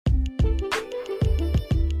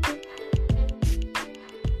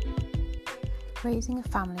Raising a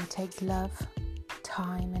family takes love,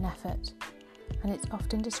 time and effort, and it's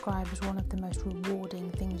often described as one of the most rewarding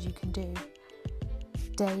things you can do.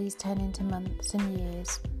 Days turn into months and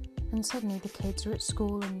years, and suddenly the kids are at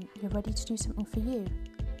school and you're ready to do something for you.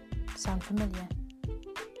 Sound familiar?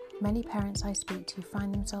 Many parents I speak to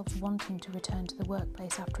find themselves wanting to return to the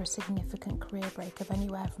workplace after a significant career break of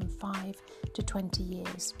anywhere from 5 to 20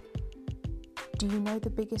 years. Do you know the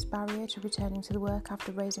biggest barrier to returning to the work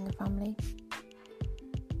after raising a family?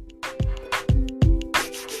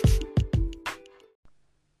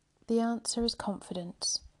 The answer is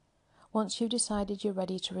confidence. Once you've decided you're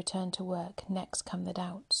ready to return to work, next come the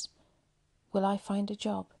doubts. Will I find a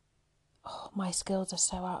job? Oh, my skills are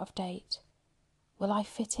so out of date. Will I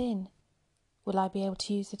fit in? Will I be able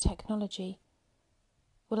to use the technology?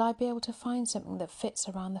 Will I be able to find something that fits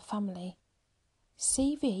around the family?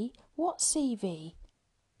 CV? What CV?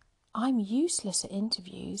 I'm useless at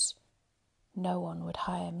interviews. No one would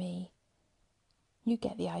hire me. You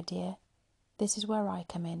get the idea. This is where I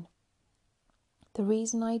come in. The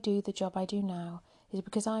reason I do the job I do now is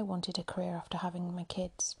because I wanted a career after having my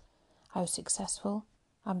kids. I was successful,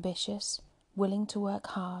 ambitious, willing to work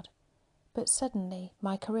hard, but suddenly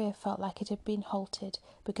my career felt like it had been halted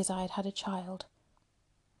because I had had a child.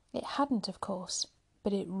 It hadn't, of course,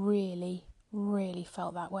 but it really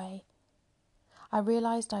felt that way. I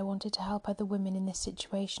realised I wanted to help other women in this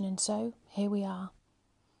situation, and so here we are.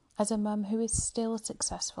 As a mum who is still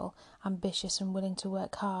successful, ambitious and willing to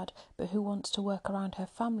work hard, but who wants to work around her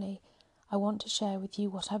family, I want to share with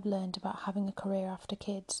you what I've learned about having a career after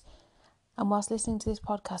kids. And whilst listening to this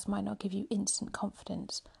podcast might not give you instant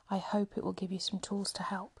confidence, I hope it will give you some tools to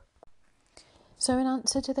help. So in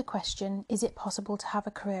answer to the question, is it possible to have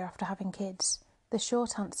a career after having kids? The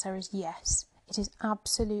short answer is yes. It is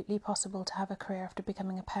absolutely possible to have a career after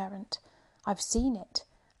becoming a parent. I've seen it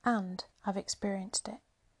and I've experienced it.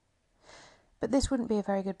 But this wouldn't be a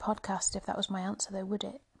very good podcast if that was my answer though, would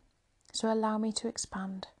it? So allow me to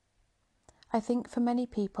expand. I think for many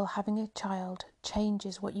people, having a child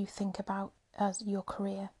changes what you think about as your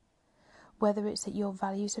career. Whether it's that your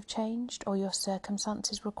values have changed or your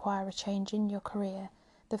circumstances require a change in your career,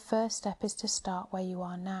 the first step is to start where you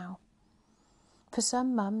are now. For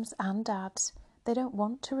some mums and dads, they don't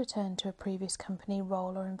want to return to a previous company,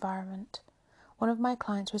 role or environment. One of my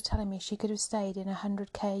clients was telling me she could have stayed in a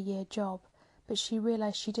 100k a year job, but she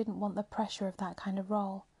realised she didn't want the pressure of that kind of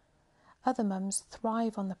role. Other mums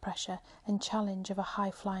thrive on the pressure and challenge of a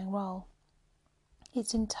high-flying role.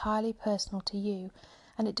 It's entirely personal to you,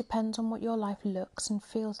 and it depends on what your life looks and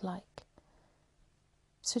feels like.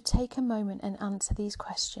 So take a moment and answer these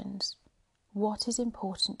questions. What is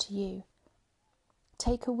important to you?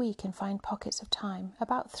 Take a week and find pockets of time,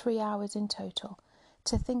 about 3 hours in total,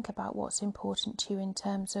 to think about what's important to you in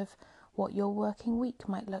terms of what your working week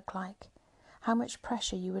might look like, how much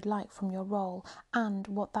pressure you would like from your role, and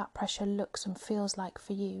what that pressure looks and feels like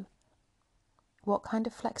for you. What kind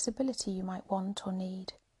of flexibility you might want or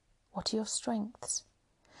need. What are your strengths?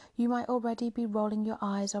 You might already be rolling your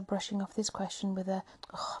eyes or brushing off this question with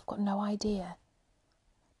I've got no idea.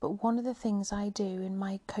 But one of the things I do in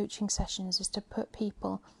my coaching sessions is to put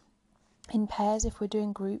people in pairs if we're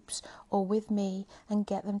doing groups or with me and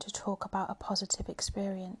get them to talk about a positive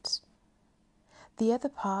experience. The other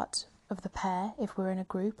part of the pair, if we're in a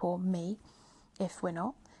group, or me, if we're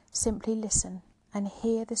not, simply listen and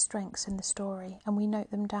hear the strengths in the story, and we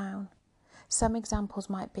note them down. Some examples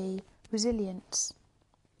might be resilience,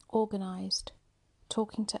 organised,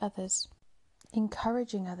 talking to others,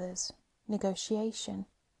 encouraging others, negotiation,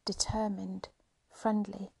 determined,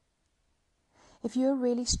 friendly. If you're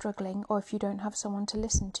really struggling, or if you don't have someone to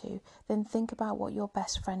listen to, then think about what your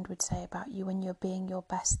best friend would say about you when you're being your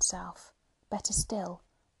best self. Better still,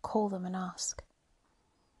 call them and ask.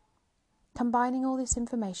 Combining all this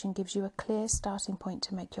information gives you a clear starting point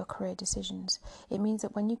to make your career decisions. It means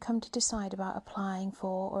that when you come to decide about applying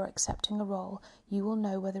for or accepting a role, you will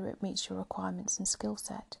know whether it meets your requirements and skill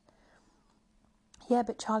set. Yeah,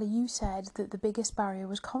 but Charlie, you said that the biggest barrier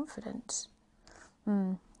was confidence.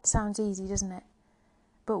 Sounds easy, doesn't it?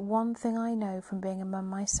 But one thing I know from being a mum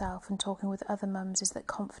myself and talking with other mums is that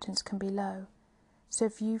confidence can be low. So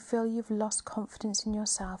if you feel you've lost confidence in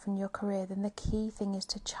yourself and your career, then the key thing is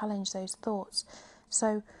to challenge those thoughts.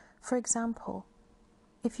 So, for example,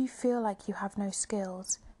 if you feel like you have no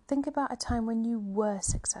skills, think about a time when you were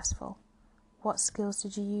successful. What skills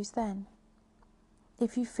did you use then?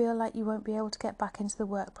 If you feel like you won't be able to get back into the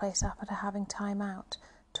workplace after having time out,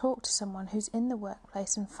 talk to someone who's in the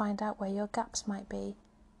workplace and find out where your gaps might be.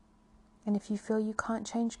 And if you feel you can't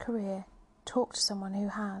change career, talk to someone who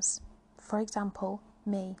has. For example,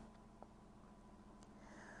 me.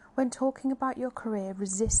 When talking about your career,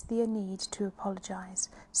 resist the need to apologise.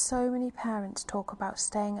 So many parents talk about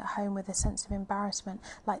staying at home with a sense of embarrassment,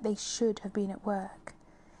 like they should have been at work.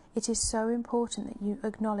 It is so important that you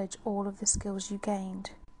acknowledge all of the skills you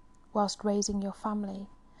gained whilst raising your family.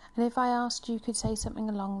 And if I asked you, could say something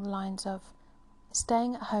along the lines of,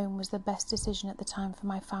 staying at home was the best decision at the time for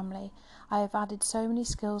my family. I have added so many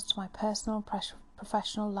skills to my personal and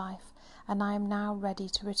professional life, and I am now ready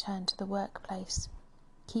to return to the workplace.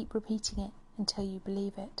 Keep repeating it until you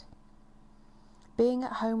believe it. Being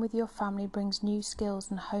at home with your family brings new skills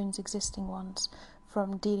and hones existing ones,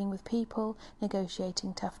 from dealing with people,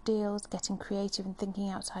 negotiating tough deals, getting creative and thinking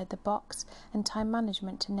outside the box, and time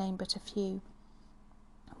management, to name but a few.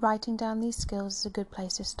 Writing down these skills is a good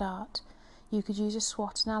place to start. You could use a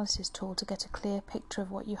SWOT analysis tool to get a clear picture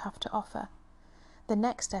of what you have to offer. The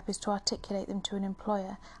next step is to articulate them to an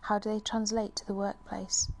employer. How do they translate to the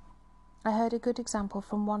workplace? I heard a good example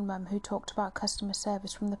from one mum who talked about customer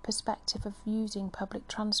service from the perspective of using public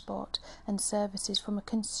transport and services from a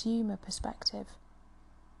consumer perspective.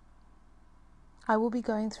 I will be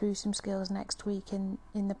going through some skills next week in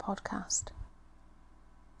the podcast.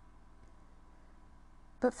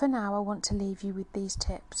 But for now, I want to leave you with these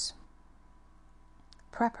tips.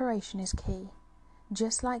 Preparation is key.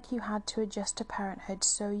 Just like you had to adjust to parenthood,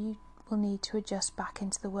 so you will need to adjust back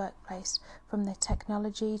into the workplace, from the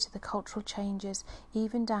technology to the cultural changes,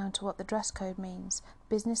 even down to what the dress code means.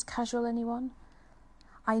 Business casual, anyone?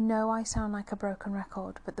 I know I sound like a broken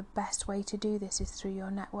record, but the best way to do this is through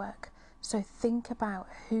your network. So think about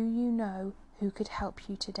who you know who could help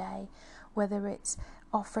you today, whether it's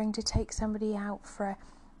offering to take somebody out for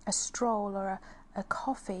a stroll or a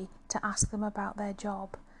coffee to ask them about their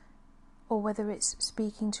job, or whether it's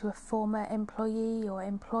speaking to a former employee or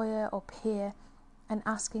employer or peer and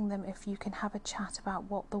asking them if you can have a chat about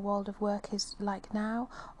what the world of work is like now,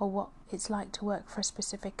 or what it's like to work for a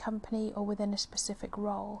specific company or within a specific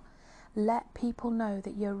role. Let people know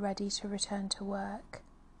that you're ready to return to work.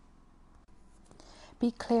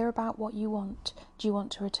 Be clear about what you want. Do you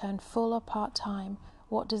want to return full or part-time?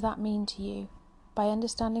 What does that mean to you? By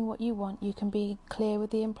understanding what you want, you can be clear with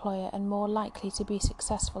the employer and more likely to be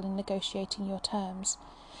successful in negotiating your terms.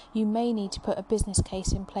 You may need to put a business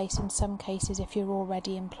case in place in some cases if you're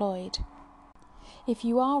already employed. If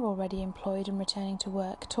you are already employed and returning to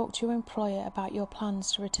work, talk to your employer about your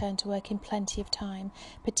plans to return to work in plenty of time,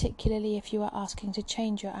 particularly if you are asking to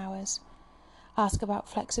change your hours. Ask about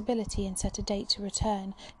flexibility and set a date to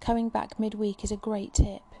return. Coming back midweek is a great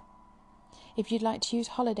tip. If you'd like to use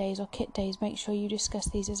holidays or kit days, make sure you discuss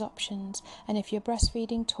these as options. And if you're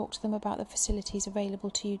breastfeeding, talk to them about the facilities available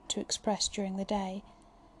to you to express during the day.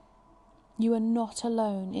 You are not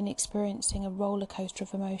alone in experiencing a roller coaster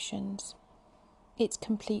of emotions. It's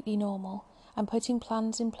completely normal, and putting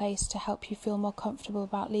plans in place to help you feel more comfortable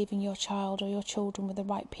about leaving your child or your children with the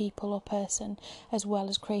right people or person, as well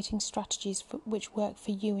as creating strategies which work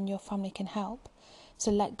for you and your family, can help.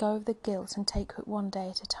 So let go of the guilt and take it one day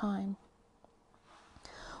at a time.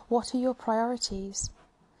 What are your priorities?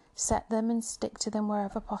 Set them and stick to them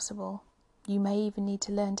wherever possible. You may even need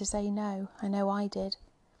to learn to say no. I know I did.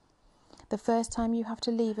 The first time you have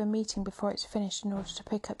to leave a meeting before it's finished in order to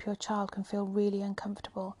pick up your child can feel really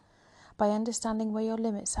uncomfortable. By understanding where your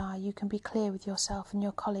limits are, you can be clear with yourself and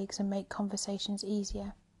your colleagues and make conversations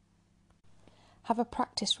easier. Have a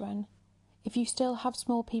practice run. If you still have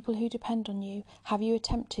small people who depend on you, have you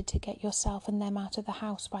attempted to get yourself and them out of the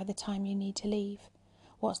house by the time you need to leave?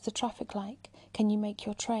 What's the traffic like? Can you make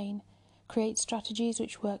your train? Create strategies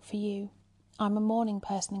which work for you. I'm a morning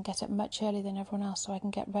person and get up much earlier than everyone else so I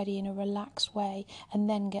can get ready in a relaxed way and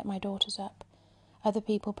then get my daughters up. Other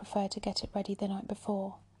people prefer to get it ready the night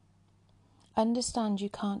before. Understand you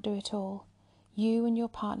can't do it all. You and your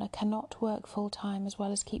partner cannot work full-time as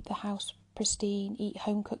well as keep the house pristine, eat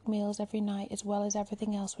home-cooked meals every night as well as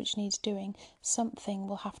everything else which needs doing. Something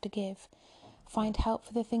will have to give. Find help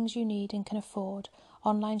for the things you need and can afford.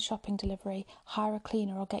 Online shopping delivery, hire a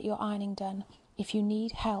cleaner or get your ironing done. If you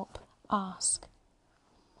need help, ask.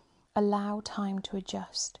 Allow time to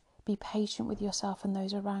adjust. Be patient with yourself and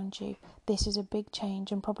those around you. This is a big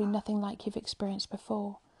change and probably nothing like you've experienced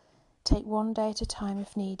before. Take one day at a time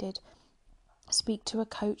if needed. Speak to a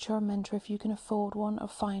coach or a mentor if you can afford one or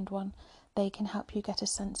find one. They can help you get a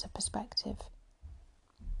sense of perspective.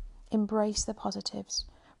 Embrace the positives.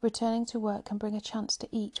 Returning to work can bring a chance to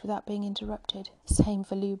eat without being interrupted. Same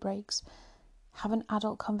for loo breaks. Have an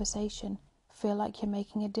adult conversation. Feel like you're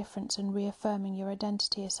making a difference and reaffirming your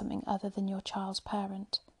identity as something other than your child's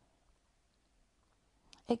parent.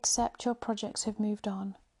 Accept your projects have moved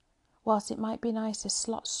on. Whilst it might be nice to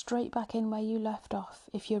slot straight back in where you left off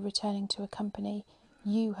if you're returning to a company,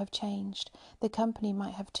 you have changed. The company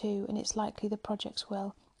might have too, and it's likely the projects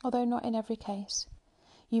will, although not in every case.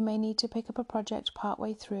 You may need to pick up a project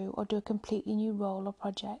partway through or do a completely new role or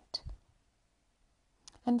project.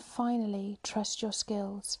 And finally, trust your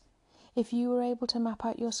skills. If you were able to map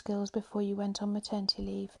out your skills before you went on maternity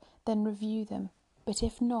leave, then review them. But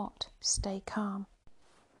if not, stay calm.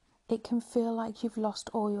 It can feel like you've lost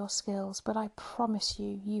all your skills, but I promise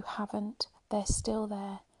you, you haven't. They're still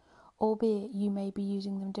there, albeit you may be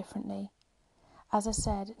using them differently. As I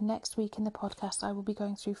said, next week in the podcast, I will be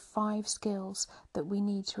going through 5 skills that we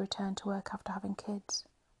need to return to work after having kids.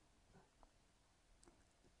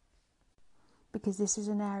 Because this is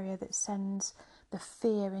an area that sends the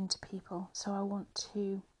fear into people, so I want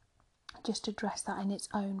to just address that in its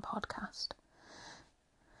own podcast.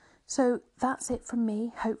 So that's it from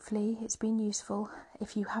me. Hopefully it's been useful.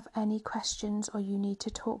 If you have any questions or you need to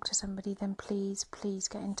talk to somebody, then please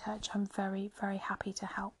get in touch. I'm very, very happy to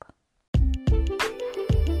help.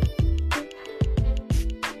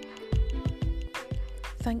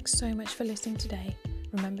 Thanks so much for listening today.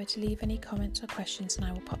 Remember to leave any comments or questions and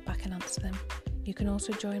I will pop back and answer them. You can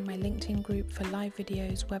also join my LinkedIn group for live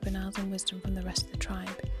videos, webinars and wisdom from the rest of the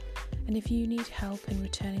tribe. And if you need help in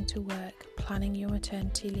returning to work, planning your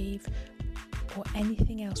maternity leave, or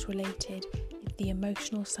anything else related, the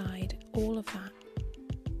emotional side, all of that,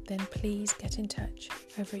 then please get in touch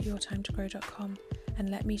over at yourtimetogrow.com and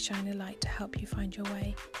let me shine a light to help you find your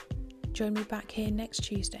way. Join me back here next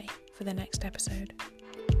Tuesday for the next episode.